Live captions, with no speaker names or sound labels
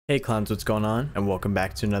Hey clowns, what's going on? And welcome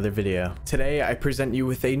back to another video. Today I present you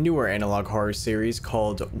with a newer analog horror series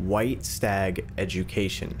called White Stag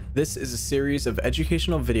Education. This is a series of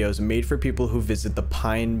educational videos made for people who visit the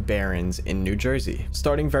Pine Barrens in New Jersey.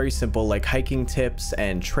 Starting very simple like hiking tips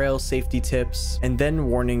and trail safety tips, and then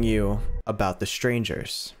warning you about the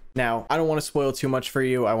strangers. Now, I don't want to spoil too much for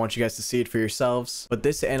you, I want you guys to see it for yourselves, but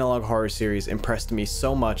this analog horror series impressed me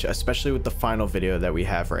so much, especially with the final video that we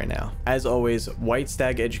have right now. As always, White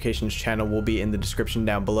Stag Education's channel will be in the description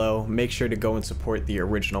down below. Make sure to go and support the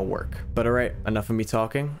original work. But alright, enough of me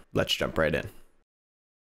talking, let's jump right in.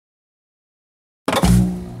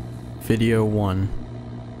 Video 1.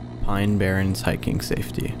 Pine Barrens Hiking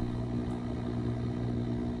Safety.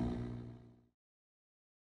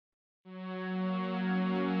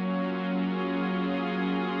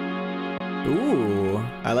 Ooh,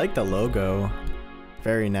 I like the logo.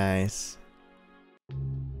 Very nice.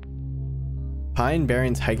 Pine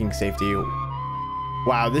Barrens Hiking Safety.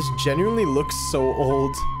 Wow, this genuinely looks so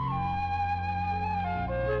old.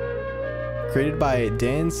 Created by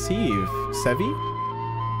Dan Sevi?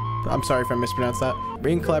 I'm sorry if I mispronounced that.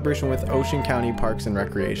 In collaboration with Ocean County Parks and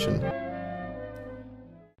Recreation.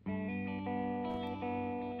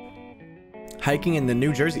 Hiking in the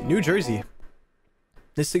New Jersey.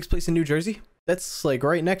 This takes place in New Jersey? That's like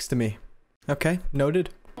right next to me. Okay, noted.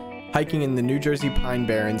 Hiking in the New Jersey Pine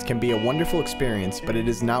Barrens can be a wonderful experience, but it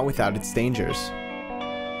is not without its dangers.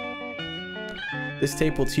 This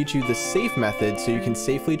tape will teach you the safe method so you can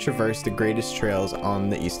safely traverse the greatest trails on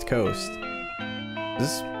the East Coast. Is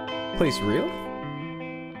this place real?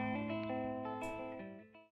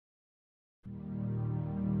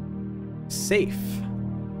 Safe.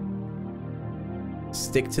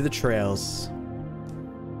 Stick to the trails.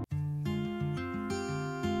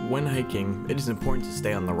 When hiking, it is important to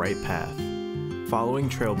stay on the right path. Following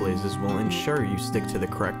trailblazers will ensure you stick to the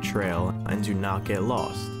correct trail and do not get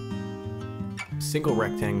lost. Single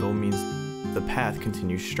rectangle means the path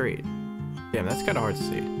continues straight. Damn, that's kind of hard to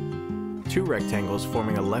see. Two rectangles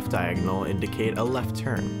forming a left diagonal indicate a left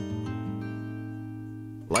turn.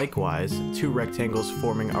 Likewise, two rectangles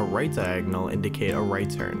forming a right diagonal indicate a right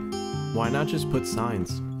turn. Why not just put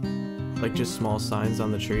signs? Like just small signs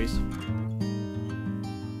on the trees?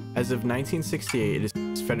 As of 1968, it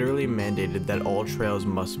is federally mandated that all trails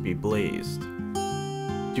must be blazed.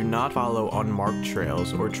 Do not follow unmarked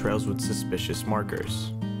trails or trails with suspicious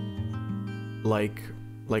markers. Like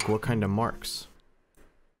what kind of marks?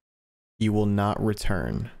 You will not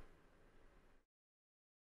return.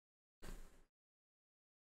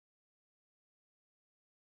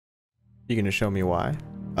 You gonna show me why?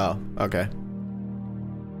 Oh, okay.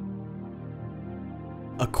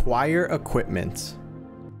 Acquire equipment.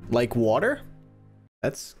 Like water?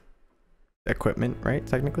 That's equipment, right?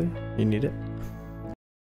 Technically, you need it.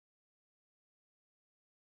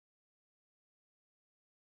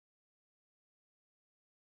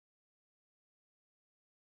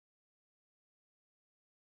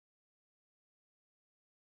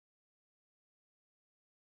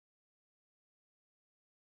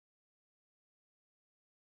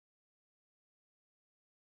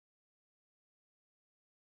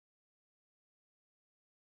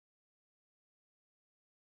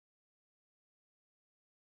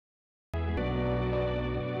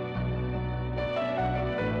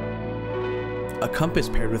 A compass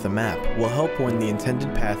paired with a map will help when the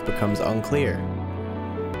intended path becomes unclear.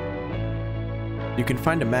 You can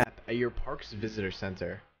find a map at your park's visitor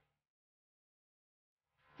center.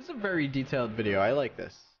 This is a very detailed video. I like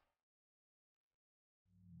this.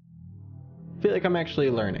 I feel like I'm actually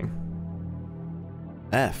learning.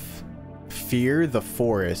 F. Fear the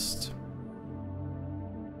forest.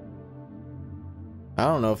 I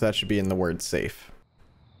don't know if that should be in the word safe.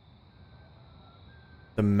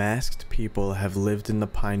 The masked people have lived in the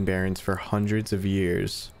Pine Barrens for hundreds of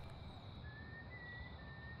years.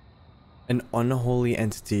 An unholy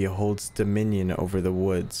entity holds dominion over the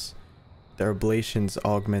woods. Their oblations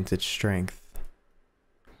augment its strength.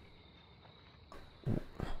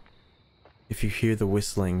 If you hear the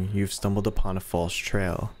whistling, you've stumbled upon a false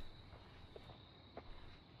trail.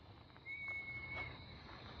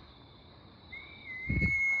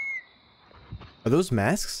 Are those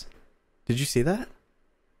masks? Did you see that?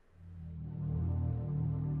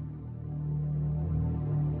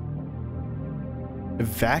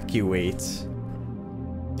 Evacuate.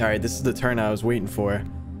 Alright, this is the turn I was waiting for.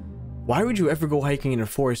 Why would you ever go hiking in a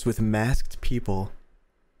forest with masked people?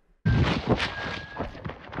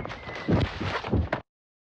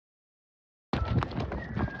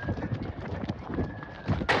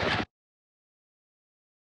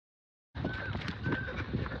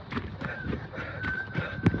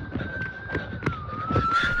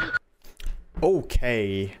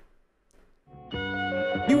 Okay.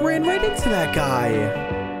 You ran right into that guy.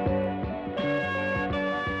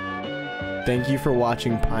 Thank you for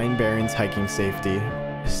watching Pine Barrens hiking safety.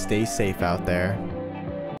 Stay safe out there.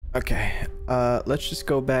 Okay, let's just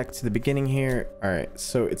go back to the beginning here. All right,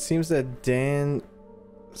 so it seems that Dan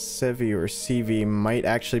Sevi or CV might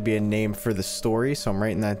actually be a name for the story, so I'm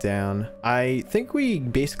writing that down. I think we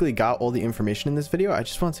basically got all the information in this video. I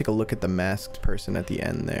just want to take a look at the masked person at the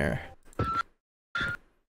end there.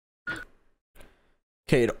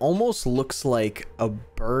 Okay, it almost looks like a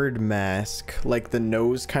bird mask, like the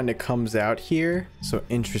nose kind of comes out here. So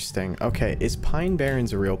interesting. Okay, is Pine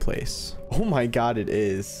Barrens a real place? Oh my god, it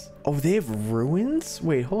is. Oh, they have ruins?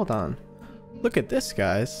 Wait, hold on. Look at this,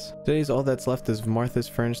 guys. Today's all that's left is Martha's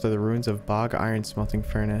furnished are the ruins of Bog Iron Smelting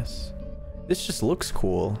Furnace. This just looks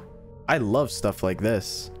cool. I love stuff like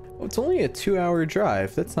this. Oh, it's only a 2-hour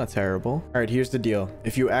drive. That's not terrible. All right, here's the deal.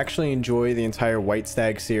 If you actually enjoy the entire White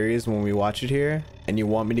Stag series when we watch it here, and you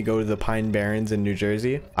want me to go to the Pine Barrens in New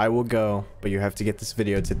Jersey, I will go, but you have to get this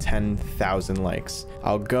video to 10,000 likes.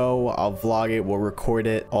 I'll go, I'll vlog it, we'll record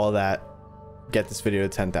it, all that. Get this video to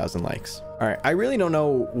 10,000 likes. All right, I really don't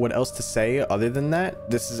know what else to say other than that.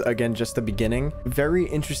 This is, again, just the beginning. Very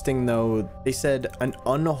interesting, though. They said an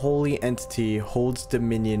unholy entity holds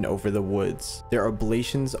dominion over the woods. Their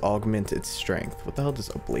oblations augment its strength. What the hell does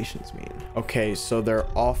oblations mean? Okay, so their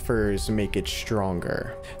offers make it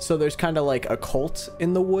stronger. So there's kind of like a cult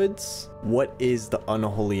in the woods. What is the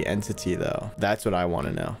unholy entity, though? That's what I want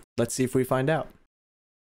to know. Let's see if we find out.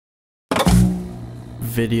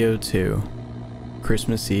 Video 2.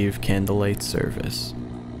 Christmas Eve Candlelight Service.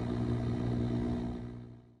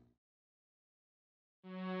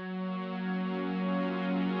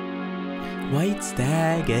 White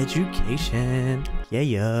Stag Education.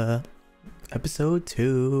 Yeah. Episode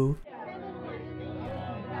 2.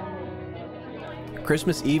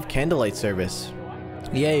 Christmas Eve Candlelight Service.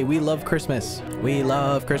 Yay, we love Christmas. We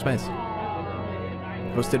love Christmas.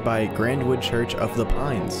 Hosted by Grandwood Church of the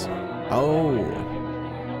Pines. Oh.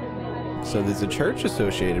 So there's a church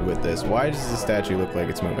associated with this. Why does the statue look like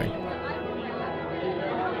it's moving?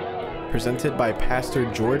 Presented by Pastor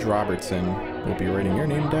George Robertson. We'll be writing your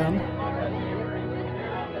name down.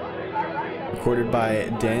 Recorded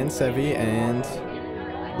by Dan Sevi and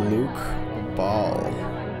Luke Ball.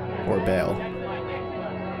 Or Bale.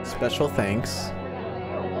 Special thanks.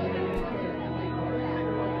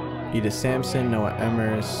 Edith Sampson, Noah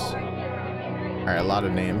Emmers. Alright, a lot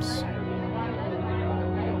of names.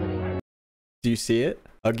 Do you see it?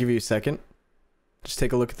 I'll give you a second. Just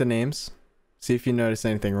take a look at the names. See if you notice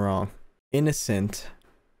anything wrong. Innocent.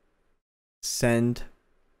 Send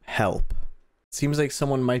help. Seems like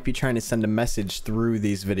someone might be trying to send a message through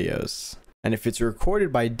these videos. And if it's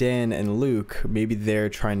recorded by Dan and Luke, maybe they're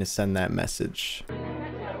trying to send that message.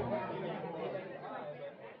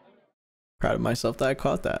 Proud of myself that I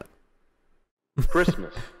caught that.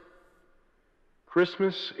 Christmas.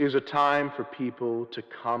 Christmas is a time for people to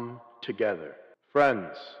come together.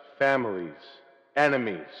 Friends, families,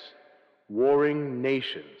 enemies, warring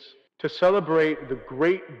nations, to celebrate the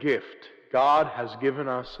great gift God has given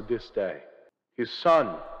us this day, His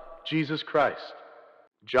Son, Jesus Christ.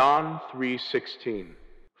 John 3:16,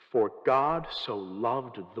 for God so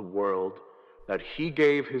loved the world that He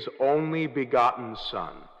gave His only begotten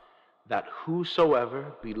Son, that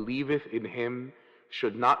whosoever believeth in Him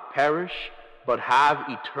should not perish, but have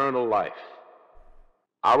eternal life.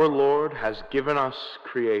 Our Lord has given us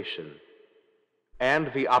creation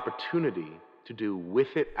and the opportunity to do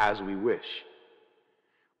with it as we wish.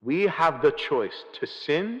 We have the choice to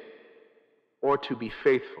sin or to be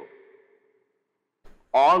faithful.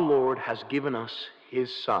 Our Lord has given us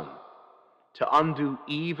His Son to undo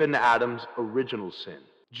Eve and Adam's original sin.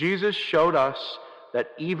 Jesus showed us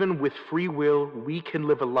that even with free will, we can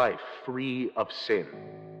live a life free of sin.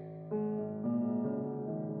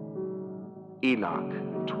 Enoch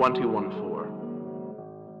 21:4.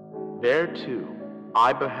 There too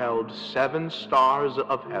I beheld 7 stars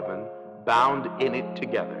of heaven bound in it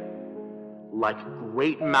together, like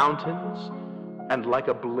great mountains and like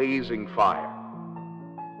a blazing fire.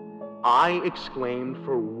 I exclaimed,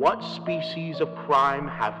 for what species of crime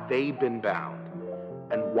have they been bound,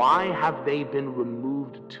 and why have they been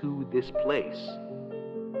removed to this place?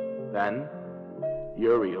 Then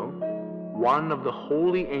Uriel, one of the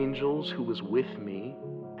holy angels who was with me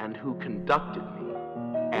and who conducted me,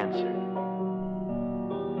 answered,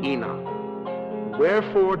 Enoch,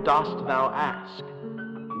 wherefore dost thou ask?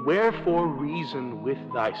 Wherefore reason with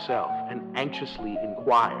thyself and anxiously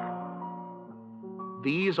inquire?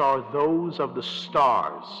 These are those of the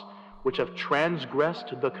stars which have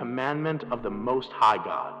transgressed the commandment of the Most High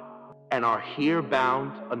God, and are here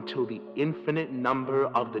bound until the infinite number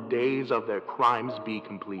of the days of their crimes be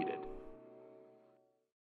completed.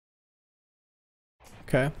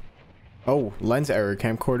 Okay. Oh, lens error.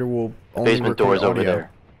 Camcorder will only Basement record door's over audio.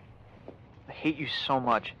 there. I hate you so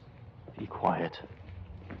much. Be quiet.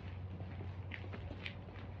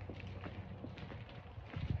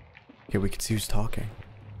 Okay, we can see who's talking.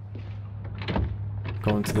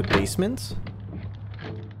 Go into the basement.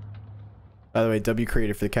 By the way, W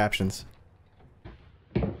created for the captions.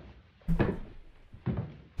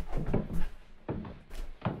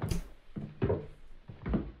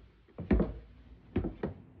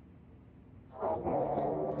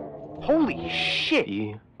 Holy shit!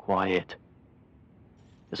 Be quiet.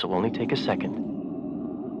 This will only take a second.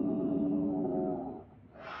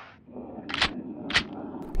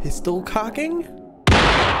 Pistol cocking?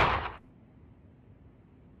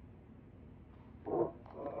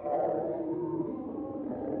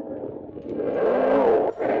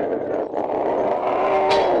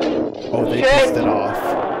 Oh, they pissed it off.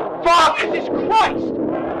 Fuck! Jesus Christ!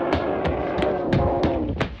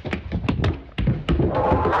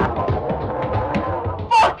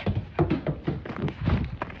 Fuck!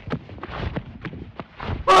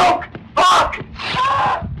 Fuck! Fuck!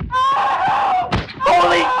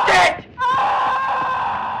 Holy shit!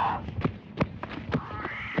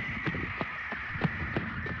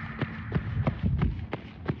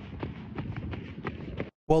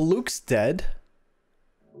 Well, Luke's dead.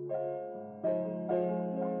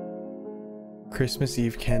 Christmas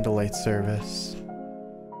Eve candlelight service.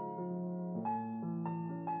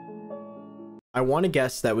 I want to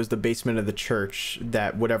guess that was the basement of the church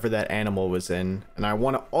that whatever that animal was in. And I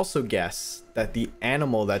want to also guess that the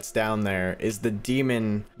animal that's down there is the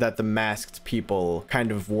demon that the masked people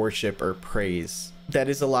kind of worship or praise. That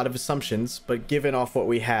is a lot of assumptions, but given off what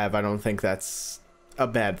we have, I don't think that's a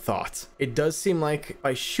bad thought. It does seem like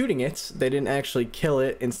by shooting it, they didn't actually kill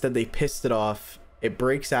it. Instead, they pissed it off. It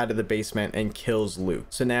breaks out of the basement and kills Luke.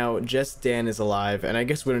 So now just Dan is alive, and I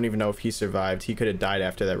guess we don't even know if he survived. He could have died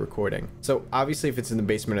after that recording. So obviously if it's in the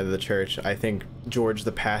basement of the church, I think George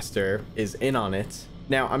the pastor is in on it.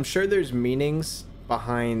 Now I'm sure there's meanings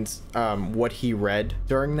behind what he read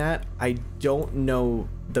during that. I don't know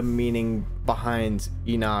the meaning behind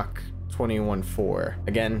Enoch 21:4.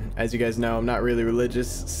 Again, as you guys know, I'm not really religious,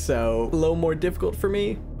 so a little more difficult for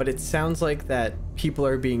me, but it sounds like that people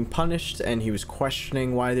are being punished and he was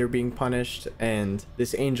questioning why they're being punished, and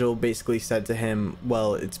this angel basically said to him,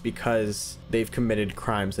 well, it's because they've committed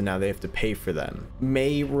crimes and now they have to pay for them.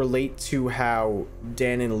 May relate to how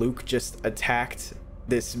Dan and Luke just attacked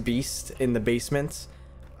this beast in the basement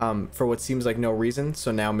for what seems like no reason,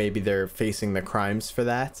 so now maybe they're facing the crimes for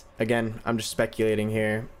that. Again, I'm just speculating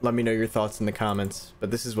here. Let me know your thoughts in the comments, but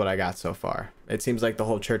this is what I got so far. It seems like the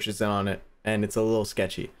whole church is in on it, and it's a little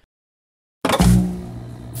sketchy.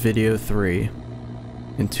 Video 3.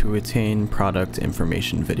 Intuitane product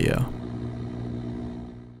information video.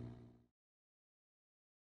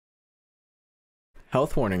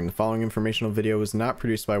 Health warning, the following informational video was not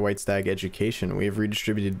produced by White Stag Education. We have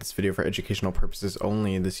redistributed this video for educational purposes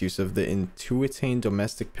only. This use of the Intuitane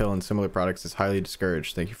domestic pill and similar products is highly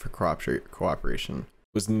discouraged. Thank you for cooperation.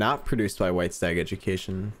 Was not produced by White Stag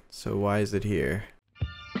Education, so why is it here?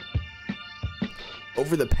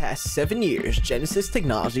 Over the past 7 years, Genesis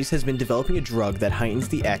Technologies has been developing a drug that heightens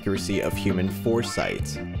the accuracy of human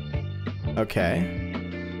foresight. Okay.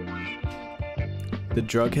 The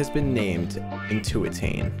drug has been named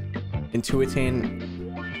Intuitane.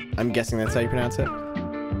 Intuitane, I'm guessing that's how you pronounce it.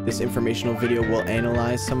 This informational video will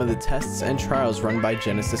analyze some of the tests and trials run by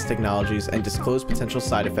Genesis Technologies and disclose potential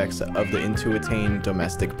side effects of the Intuitane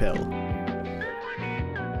domestic pill.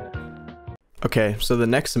 Okay, so the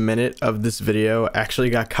next minute of this video actually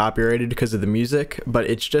got copyrighted because of the music, but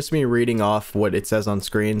it's just me reading off what it says on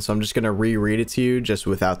screen, so I'm just gonna reread it to you just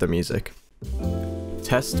without the music.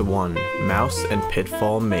 Test 1. Mouse and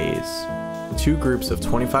Pitfall Maze. 2 groups of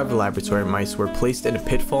 25 laboratory mice were placed in a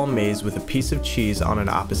pitfall maze with a piece of cheese on an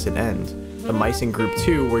opposite end. The mice in Group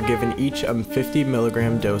 2 were given each a 50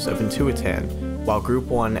 mg dose of Intuitane, while Group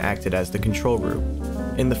 1 acted as the control group.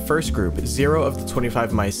 In the first group, 0 of the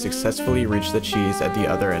 25 mice successfully reached the cheese at the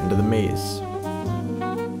other end of the maze.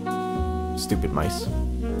 Stupid mice.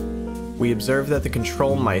 We observed that the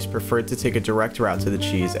control mice preferred to take a direct route to the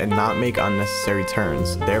cheese and not make unnecessary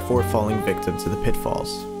turns, therefore falling victim to the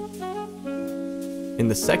pitfalls. In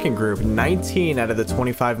the second group, 19 out of the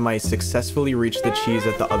 25 mice successfully reached the cheese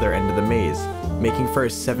at the other end of the maze, making for a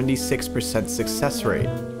 76% success rate,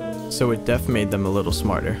 so it def made them a little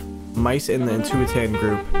smarter. Mice in the Intuitane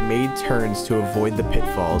group made turns to avoid the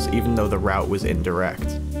pitfalls even though the route was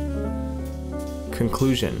indirect.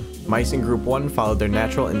 Conclusion. Mice in Group 1 followed their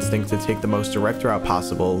natural instinct to take the most direct route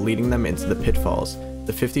possible, leading them into the pitfalls.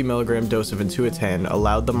 The 50 mg dose of Intuitane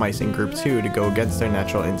allowed the mice in Group 2 to go against their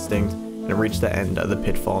natural instinct and reach the end of the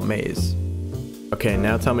pitfall maze. Okay,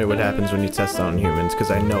 now tell me what happens when you test on humans,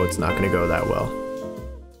 because I know it's not going to go that well.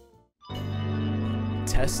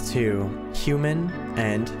 Test 2. Human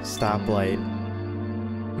and stoplight.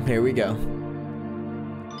 Here we go.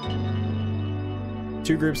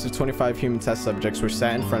 2 groups of 25 human test subjects were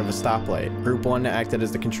sat in front of a stoplight. Group 1 acted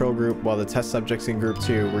as the control group, while the test subjects in Group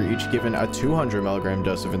 2 were each given a 200 mg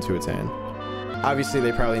dose of Intuitane. Obviously,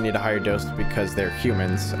 they probably need a higher dose because they're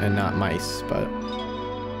humans and not mice, but...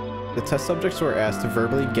 The test subjects were asked to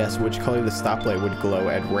verbally guess which color the stoplight would glow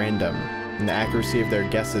at random, and the accuracy of their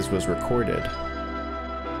guesses was recorded.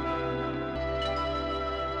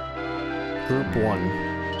 Group 1.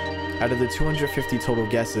 Out of the 250 total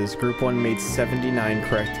guesses, Group 1 made 79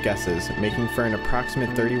 correct guesses, making for an approximate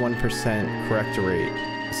 31% correct rate.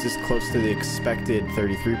 This is close to the expected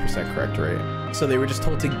 33% correct rate. So they were just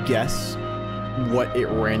told to guess what it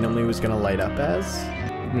randomly was going to light up as.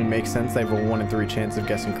 It makes sense, they have a 1 in 3 chance of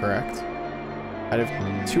guessing correct. Out of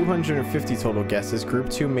 250 total guesses, Group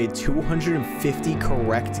 2 made 250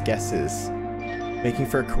 correct guesses, making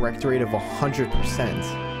for a correct rate of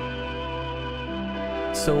 100%.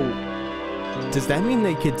 So, does that mean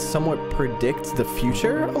they could somewhat predict the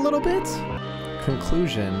future a little bit?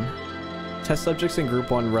 Conclusion. Test subjects in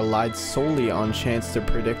Group 1 relied solely on chance to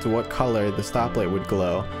predict what color the stoplight would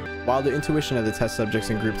glow, while the intuition of the test subjects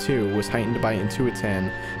in Group 2 was heightened by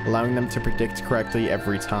Intuitane, allowing them to predict correctly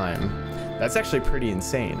every time. That's actually pretty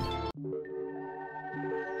insane.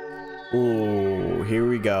 Ooh, here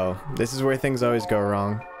we go. This is where things always go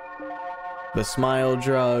wrong. The smile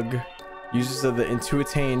drug. Users of the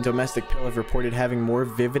Intuitane domestic pill have reported having more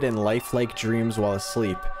vivid and lifelike dreams while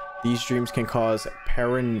asleep. These dreams can cause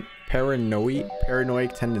paranoid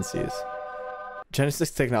tendencies.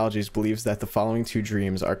 Genesis Technologies believes that the following 2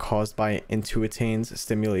 dreams are caused by Intuitane's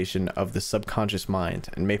stimulation of the subconscious mind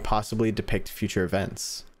and may possibly depict future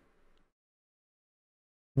events.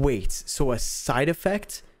 Wait, so a side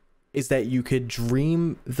effect is that you could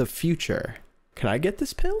dream the future. Can I get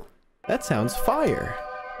this pill? That sounds fire.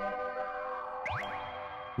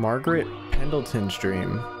 Margaret Pendleton's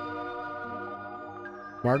dream.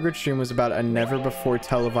 Margaret's dream was about a never-before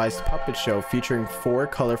televised puppet show featuring 4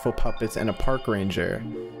 colorful puppets and a park ranger.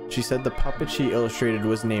 She said the puppet she illustrated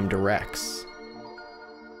was named Rex.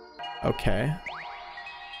 Okay.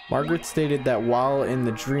 Margaret stated that while in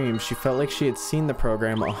the dream, she felt like she had seen the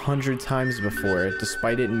program 100 times before,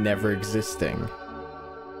 despite it never existing.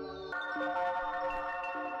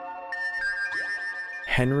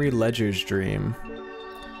 Henry Ledger's dream.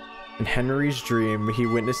 In Henry's dream, he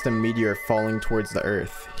witnessed a meteor falling towards the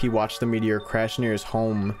Earth. He watched the meteor crash near his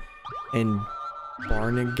home in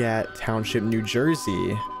Barnegat Township, New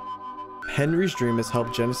Jersey. Henry's dream has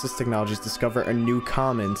helped Genesis Technologies discover a new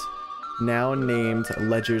comet, now named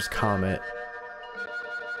Ledger's Comet.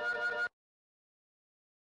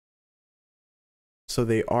 So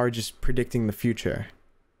they are just predicting the future.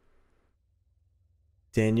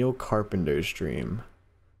 Daniel Carpenter's dream.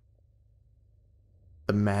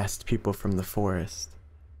 The masked people from the forest.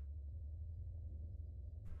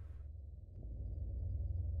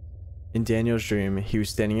 In Daniel's dream, he was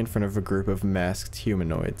standing in front of a group of masked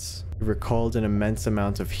humanoids. He recalled an immense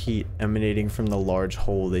amount of heat emanating from the large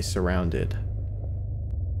hole they surrounded.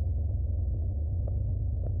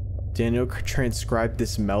 Daniel transcribed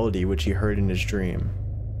this melody which he heard in his dream.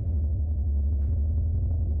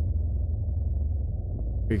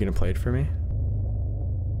 Are you gonna play it for me?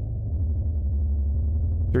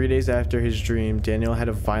 3 days after his dream, Daniel had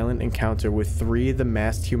a violent encounter with 3 of the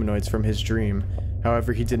masked humanoids from his dream.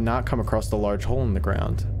 However, he did not come across the large hole in the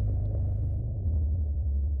ground.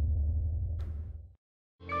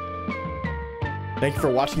 Thank you for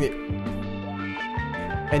watching it.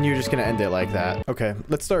 And you're just gonna end it like that. Okay,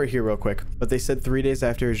 let's start here real quick. But they said 3 days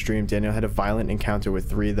after his dream, Daniel had a violent encounter with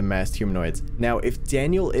 3 of the masked humanoids. Now, if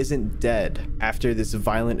Daniel isn't dead after this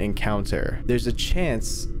violent encounter, there's a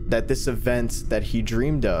chance that this event that he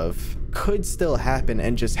dreamed of could still happen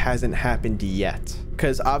and just hasn't happened yet.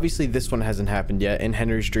 Because obviously this one hasn't happened yet. In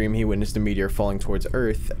Henry's dream, he witnessed a meteor falling towards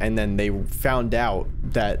Earth, and then they found out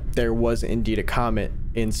that there was indeed a comet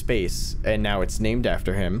in space, and now it's named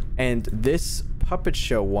after him. And this puppet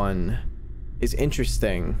show one is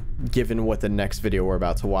interesting given what the next video we're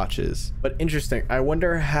about to watch is. But interesting, I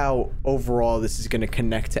wonder how overall this is going to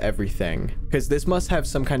connect to everything, because this must have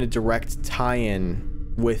some kind of direct tie-in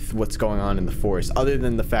with what's going on in the forest, other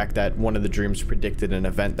than the fact that one of the dreams predicted an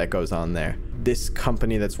event that goes on there. This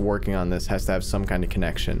company that's working on this has to have some kind of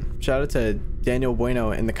connection. Shout out to Daniel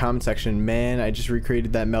Bueno in the comment section. Man, I just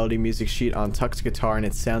recreated that melody music sheet on Tuck's guitar and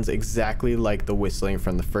it sounds exactly like the whistling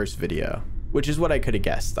from the first video, which is what I could have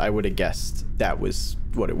guessed. I would have guessed that was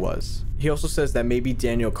what it was. He also says that maybe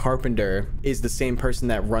Daniel Carpenter is the same person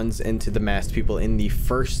that runs into the masked people in the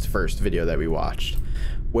first video that we watched,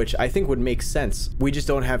 which I think would make sense. We just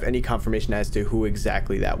don't have any confirmation as to who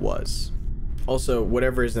exactly that was. Also,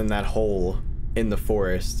 whatever is in that hole in the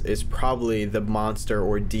forest is probably the monster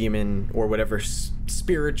or demon or whatever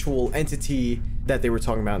spiritual entity that they were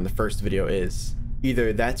talking about in the first video is.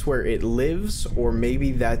 Either that's where it lives, or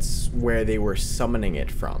maybe that's where they were summoning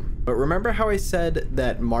it from. But remember how I said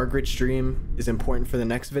that Margaret's dream is important for the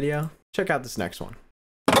next video? Check out this next one.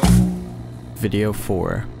 Video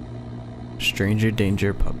 4. Stranger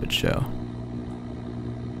Danger Puppet Show.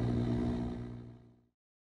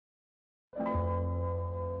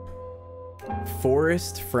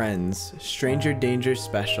 Forest Friends Stranger Danger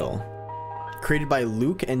Special. Created by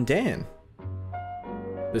Luke and Dan.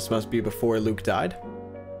 This must be before Luke died.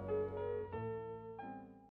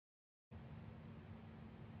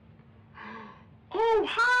 Oh,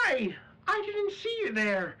 hi! I didn't see you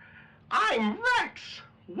there. I'm Rex.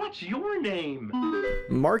 What's your name?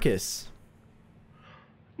 Marcus.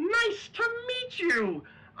 Nice to meet you.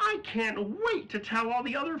 I can't wait to tell all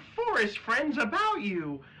the other forest friends about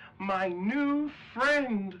you. My new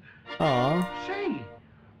friend. Aww. Say,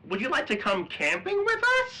 would you like to come camping with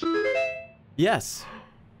us? Yes.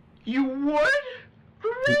 You would?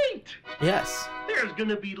 Great! Yes. There's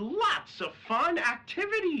gonna be lots of fun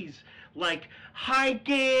activities, like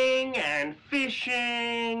hiking and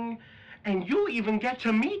fishing, and you'll even get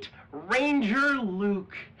to meet Ranger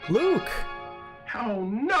Luke. Luke. Oh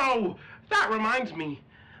no! That reminds me,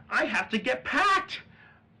 I have to get packed.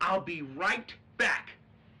 I'll be right back.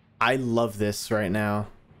 I love this right now.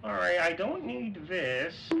 Alright, I don't need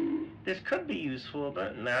this. This could be useful,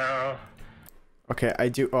 but no. Okay, I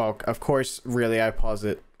do. Oh, of course, really, I pause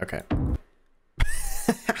it. Okay.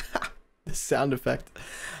 The sound effect.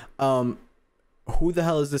 Who the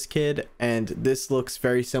hell is this kid? And this looks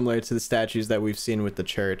very similar to the statues that we've seen with the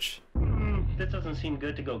church. This doesn't seem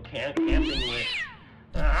good to go camping with.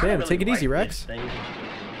 I Damn, really take it easy, like Rex. this thing.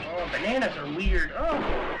 Oh, bananas are weird.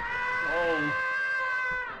 Oh.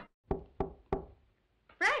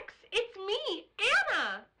 Rex, it's me,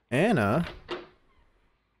 Anna. Anna?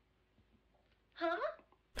 Huh?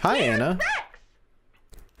 Hi, Where's Anna. Rex?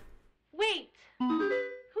 Wait,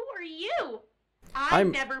 who are you? I've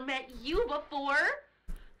I'm- never met you before.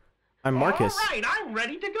 I'm Marcus. All right, I'm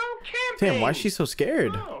ready to go camping. Damn, why is she so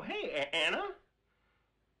scared? Oh, hey, Anna.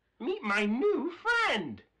 Meet my new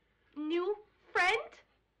friend. New friend?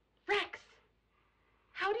 Rex,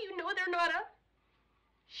 how do you know they're not a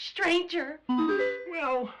stranger?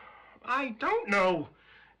 Well, I don't know.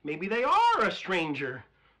 Maybe they are a stranger.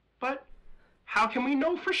 But how can we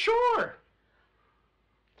know for sure?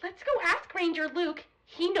 Let's go ask Ranger Luke.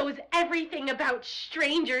 He knows everything about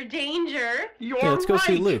stranger danger. You're Yeah, let's go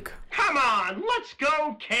see right. Luke. Come on, let's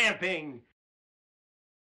go camping.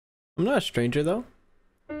 I'm not a stranger, though.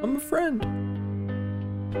 I'm a friend.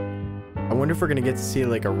 I wonder if we're gonna get to see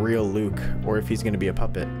like a real Luke, or if he's gonna be a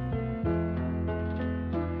puppet.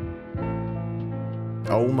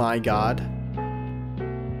 Oh my god.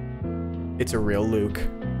 It's a real Luke.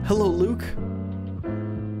 Hello, Luke.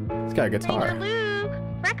 He's got a guitar. Ranger Luke,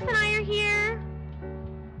 Rex and I are here.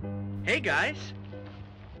 Hey guys,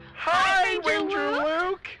 Hi, Ranger Ranger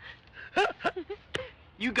Luke.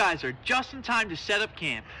 you guys are just in time to set up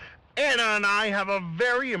camp. Anna and I have a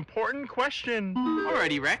very important question.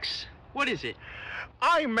 Alrighty, Rex, what is it?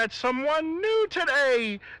 I met someone new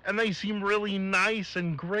today, and they seem really nice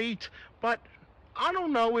and great, but I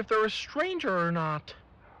don't know if they're a stranger or not.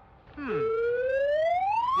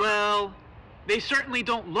 Well, they certainly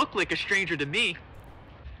don't look like a stranger to me.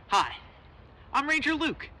 Hi, I'm Ranger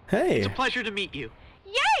Luke. Hey. It's a pleasure to meet you.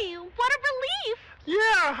 Yay, what a relief.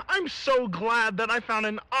 Yeah, I'm so glad that I found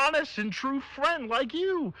an honest and true friend like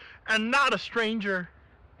you, and not a stranger.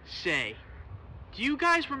 Say, do you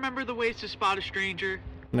guys remember the ways to spot a stranger?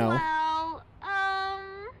 No. Well,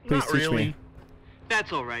 Please Not teach really. me.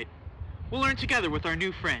 That's alright. We'll learn together with our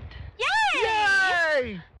new friend. yay!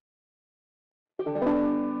 Yay!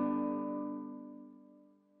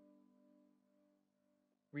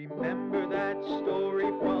 Remember that story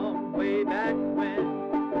from way back when?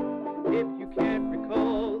 If you can't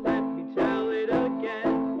recall, let me tell it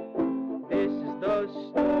again. This is the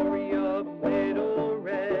story of Little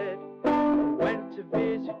Red, who went to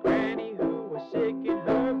visit Granny who was sick in her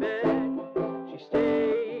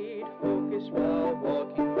place while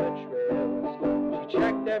walking the trails. She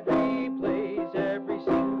checked every place, every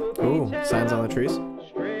single Ooh, detail. signs on the trees.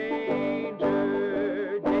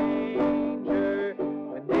 Stranger danger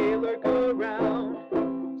when they lurk around.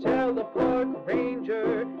 Tell the park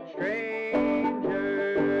ranger.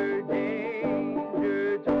 Stranger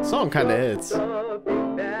danger. Don't Song kinda hits. trust the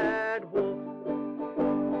big bad wolf.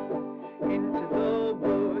 Into the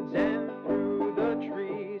woods and through the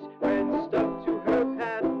trees. Red stuck to her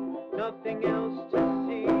path, nothing else to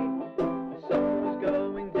see. The sun was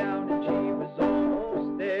going down and she was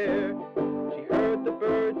almost there. She heard the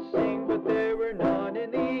birds sing, but there were none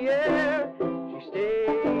in the air. She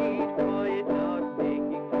stayed quiet, not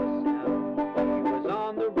making a sound. She was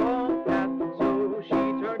on the wrong path, and so she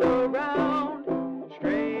turned around.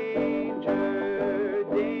 Stranger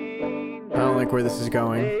danger. I don't like where this is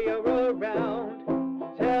going. They are around.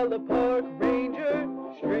 Tell the park ranger.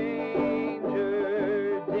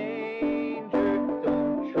 Stranger danger.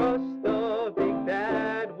 Don't trust the big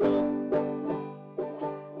bad wolf.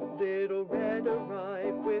 Little Red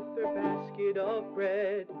arrived with her basket of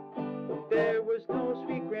bread. There was no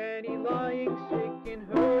sweet granny lying sick in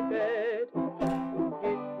her bed.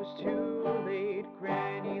 It was too late.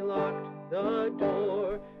 Granny locked the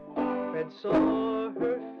door. Red saw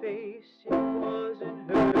her face. It wasn't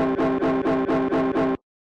her.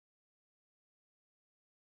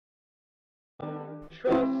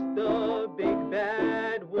 Trust the big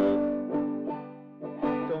bad wolf.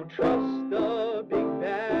 Don't trust the big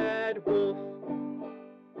bad wolf.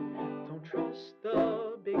 Don't trust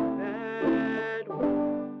the big bad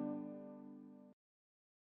wolf.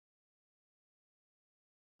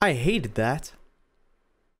 I hated that.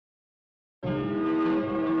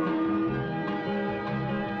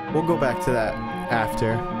 We'll go back to that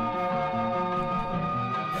after.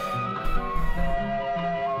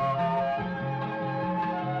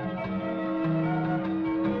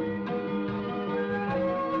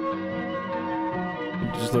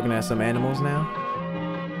 Just looking at some animals now.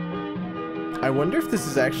 I wonder if this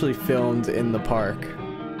is actually filmed in the park.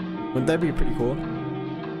 Wouldn't that be pretty cool?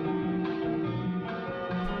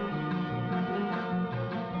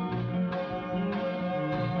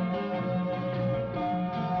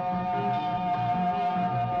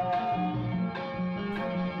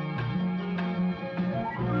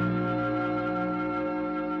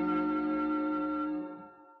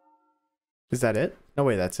 Is that it? No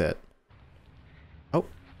way, that's it. Oh,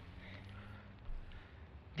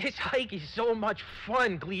 This hike is so much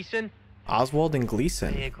fun, Gleason. Oswald and I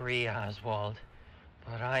Gleason. agree, Oswald.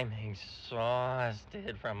 But I'm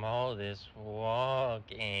exhausted from all this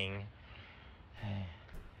walking.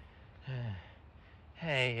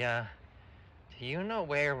 Hey, do you know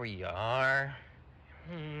where we are?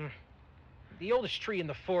 The oldest tree in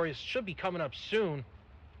the forest should be coming up soon.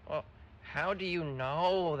 Well, how do you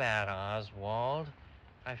know that, Oswald?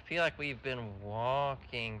 I feel like we've been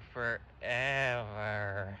walking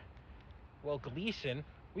forever. Well, Gleason,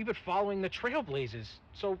 we've been following the trailblazers,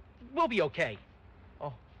 so we'll be okay.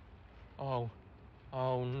 Oh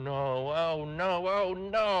no, oh no, oh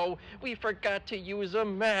no! We forgot to use a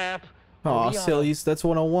map! Aw, Are we on a sillies, that's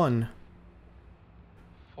 101.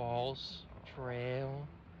 false trail?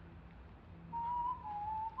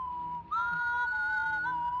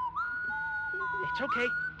 It's okay.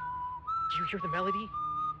 Do you hear the melody?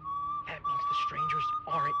 That means the strangers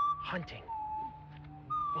aren't hunting.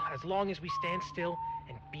 Well, as long as we stand still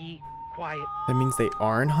and be quiet, That means they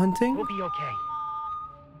aren't hunting? we'll be okay.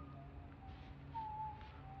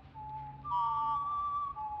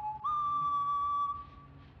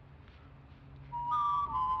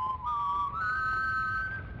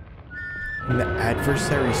 When the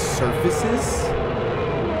adversary surfaces?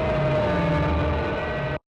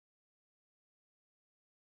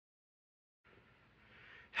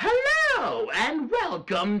 Hello and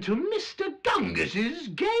welcome to Mr. Gungus's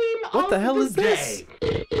Game What of the hell the is this?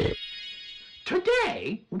 Day.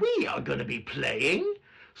 Today we are going to be playing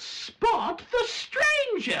Spot the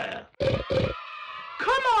Stranger.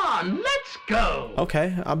 Come on, let's go.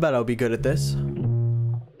 Okay, I bet I'll be good at this.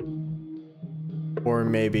 Or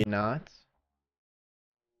maybe not.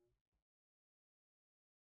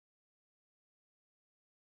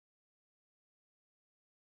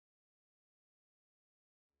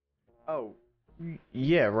 Oh,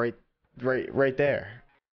 yeah, right there.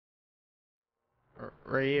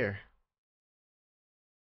 Right here.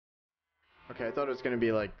 Okay, I thought it was gonna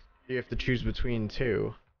be like you have to choose between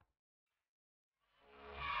two.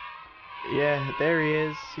 Yeah, there he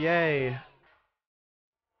is. Yay.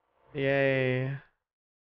 Yay.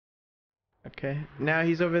 Okay, now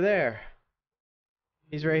he's over there.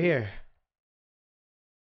 He's right here.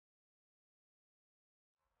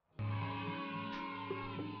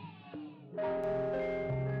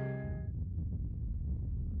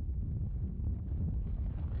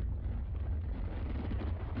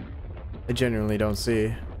 I genuinely don't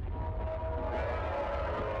see.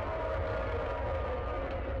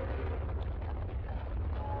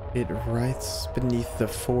 It writhes beneath the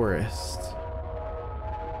forest.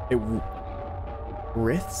 It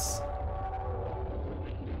writhes?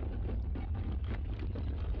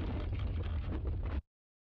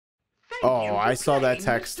 Oh, I saw that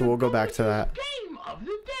text. We'll go back to that. Game of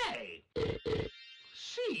the day.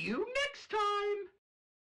 See you next time. I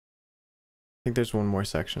think there's one more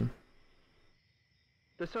section.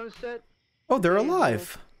 The sunset. Oh, they're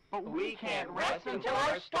alive. But we can't rest until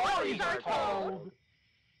our stories are told.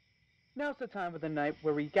 Now's the time of the night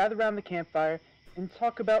where we gather around the campfire and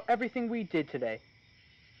talk about everything we did today.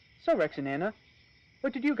 So, Rex and Anna,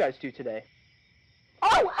 what did you guys do today?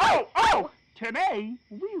 Oh! Today,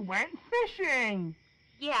 we went fishing.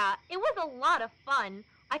 Yeah, it was a lot of fun.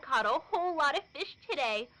 I caught a whole lot of fish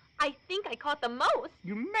today. I think I caught the most.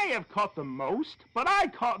 You may have caught the most, but I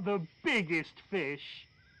caught the biggest fish.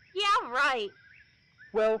 Yeah, right.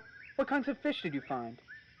 Well, what kinds of fish did you find?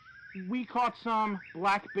 We caught some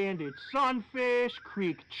black-banded sunfish,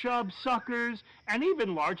 creek chub suckers, and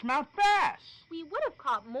even largemouth bass. We would have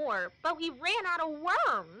caught more, but we ran out of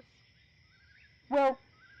worms. Well,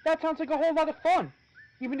 that sounds like a whole lot of fun,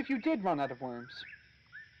 even if you did run out of worms.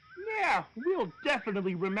 Yeah, we'll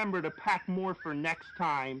definitely remember to pack more for next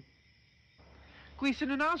time.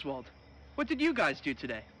 Gleason and Oswald, what did you guys do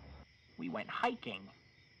today? We went hiking.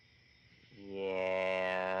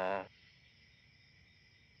 Yeah.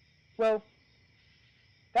 Well,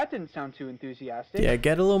 that didn't sound too enthusiastic. Yeah,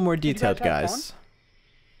 get a little more detailed, Did you guys have guys.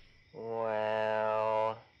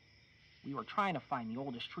 Well, We were trying to find the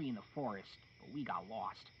oldest tree in the forest, but we got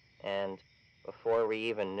lost. and before we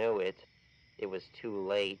even knew it, it was too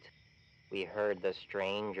late. We heard the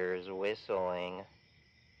strangers whistling.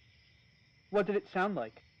 What did it sound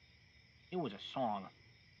like? It was a song.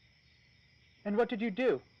 And what did you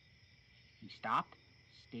do? We stopped,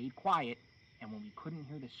 stayed quiet, and when we couldn't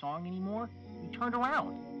hear the song anymore, we turned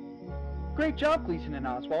around. Great job, Gleason and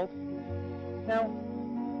Oswald. Now,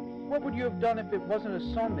 what would you have done if it wasn't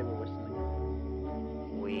a song they were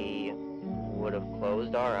whistling? We would have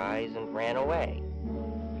closed our eyes and ran away.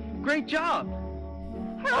 Great job!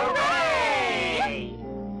 Hooray!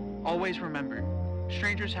 Always remember,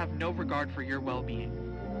 strangers have no regard for your well-being.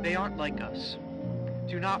 They aren't like us.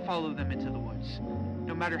 Do not follow them into the woods,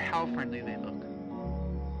 no matter how friendly they look.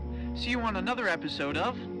 See you on another episode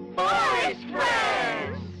of Forest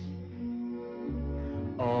Friends!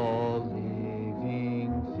 All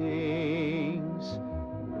living things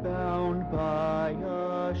bound by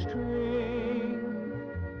a string,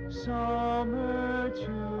 summer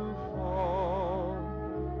to fall,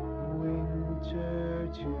 winter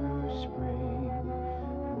to spring,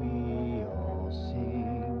 we all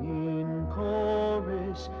sing in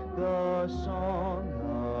chorus the song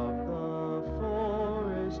of the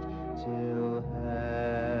forest till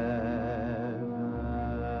heaven.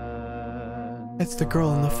 It's the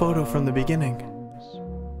girl in the photo from the beginning.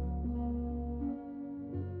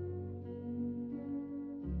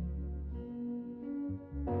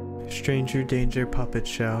 Stranger Danger Puppet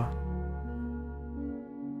Show.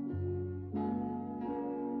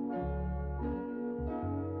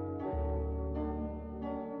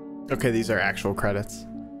 Okay, these are actual credits.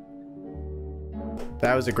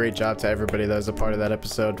 That was a great job to everybody that was a part of that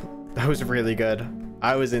episode. That was really good.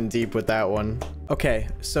 I was in deep with that one. Okay,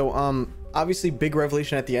 so obviously big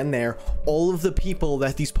revelation at the end there. All of the people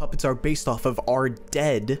that these puppets are based off of are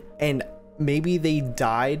dead, and maybe they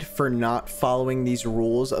died for not following these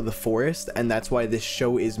rules of the forest, and that's why this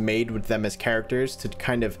show is made with them as characters to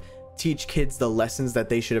kind of teach kids the lessons that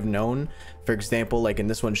they should have known. For example, like in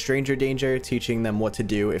this one, Stranger Danger, teaching them what to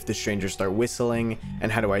do if the strangers start whistling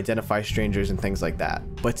and how to identify strangers and things like that.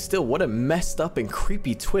 But still, what a messed up and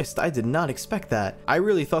creepy twist. I did not expect that. I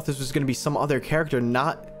really thought this was going to be some other character,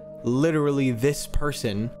 not literally this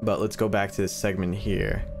person. But let's go back to this segment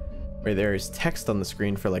here where there is text on the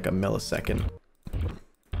screen for like a millisecond.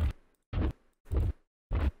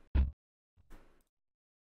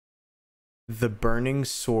 The burning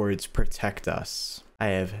swords protect us. I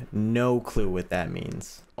have no clue what that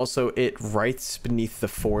means. Also, it writhes beneath the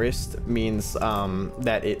forest means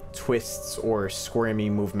that it twists or squirmy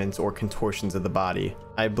movements or contortions of the body.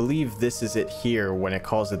 I believe this is it here when it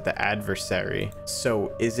calls it the adversary.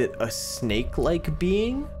 So is it a snake-like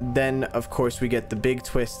being? Then of course we get the big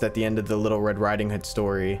twist at the end of the Little Red Riding Hood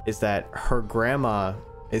story is that her grandma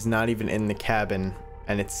is not even in the cabin,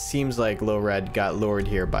 and it seems like Little Red got lured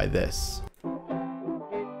here by this. It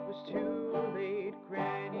was too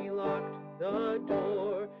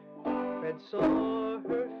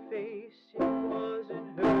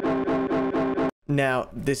Now,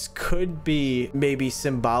 this could be maybe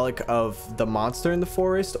symbolic of the monster in the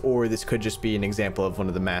forest, or this could just be an example of one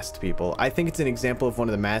of the masked people. I think it's an example of one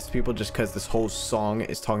of the masked people just because this whole song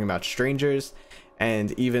is talking about strangers,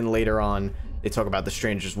 and even later on they talk about the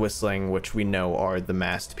strangers whistling, which we know are the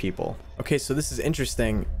masked people. Okay, so this is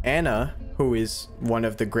interesting. Anna, who is one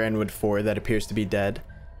of the Grandwood Four that appears to be dead,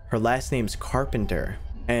 her last name's Carpenter.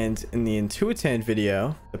 And in the Intuitane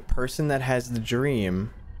video, the person that has the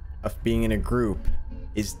dream of being in a group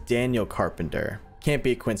is Daniel Carpenter. Can't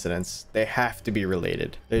be a coincidence. They have to be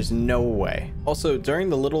related. There's no way. Also,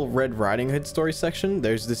 during the Little Red Riding Hood story section,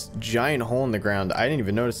 there's this giant hole in the ground. I didn't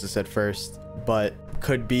even notice this at first, but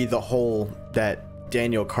could be the hole that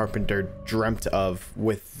Daniel Carpenter dreamt of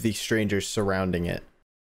with the strangers surrounding it.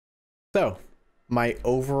 So, my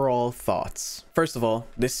overall thoughts. First of all,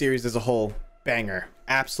 this series as a whole, banger.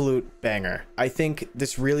 Absolute banger. I think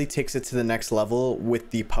this really takes it to the next level with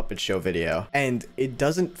the puppet show video, and it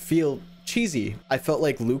doesn't feel cheesy. I felt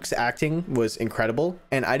like Luke's acting was incredible,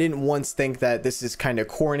 and I didn't once think that this is kind of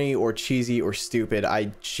corny or cheesy or stupid.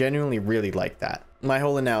 I genuinely really like that. My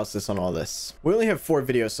whole analysis on all this. We only have 4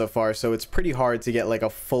 videos so far, so it's pretty hard to get like a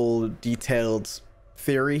full detailed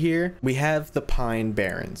theory here. We have the Pine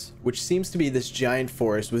Barrens, which seems to be this giant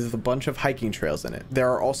forest with a bunch of hiking trails in it. There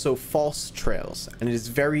are also false trails, and it is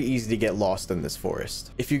very easy to get lost in this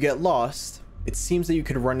forest. If you get lost, it seems that you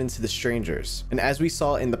could run into the strangers. And as we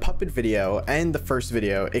saw in the puppet video and the first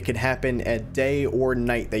video, it can happen at day or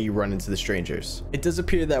night that you run into the strangers. It does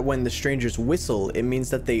appear that when the strangers whistle, it means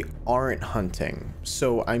that they aren't hunting.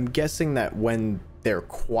 So I'm guessing that when they're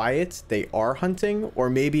quiet, they are hunting, or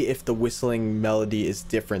maybe if the whistling melody is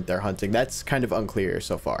different, they're hunting. That's kind of unclear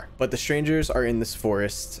so far. But the strangers are in this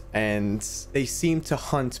forest, and they seem to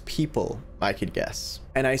hunt people, I could guess.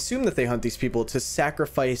 And I assume that they hunt these people to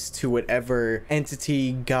sacrifice to whatever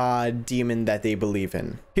entity, god, demon that they believe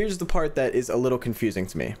in. Here's the part that is a little confusing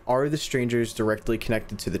to me. Are the strangers directly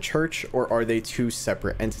connected to the church, or are they 2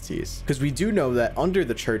 separate entities? Because we do know that under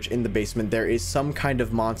the church in the basement, there is some kind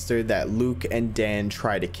of monster that Luke and Dan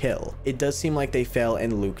try to kill. It does seem like they fail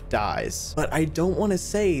and Luke dies. But I don't want to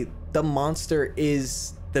say the monster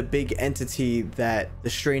is the big entity that the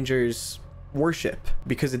strangers worship,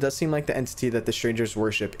 because it does seem like the entity that the strangers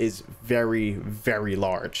worship is very, very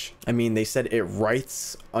large. I mean, they said it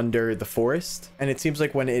writhes under the forest, and it seems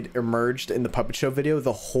like when it emerged in the puppet show video,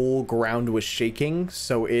 the whole ground was shaking,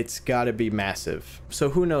 so it's gotta be massive. So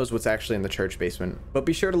who knows what's actually in the church basement. But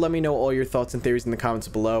be sure to let me know all your thoughts and theories in the comments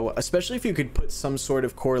below, especially if you could put some sort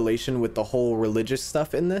of correlation with the whole religious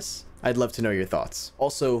stuff in this. I'd love to know your thoughts.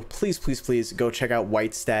 Also, please go check out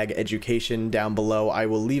White Stag Education down below. I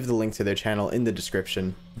will leave the link to their channel in the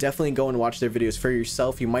description. Definitely go and watch their videos for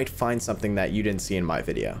yourself. You might find something that you didn't see in my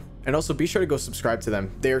video. And also be sure to go subscribe to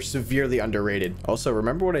them. They are severely underrated. Also,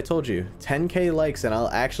 remember what I told you, 10K likes and I'll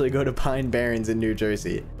actually go to Pine Barrens in New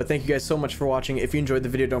Jersey. But thank you guys so much for watching. If you enjoyed the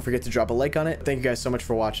video, don't forget to drop a like on it. Thank you guys so much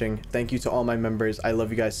for watching. Thank you to all my members. I love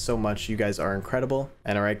you guys so much. You guys are incredible.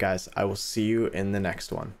 And all right, guys, I will see you in the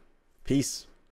next one. Peace.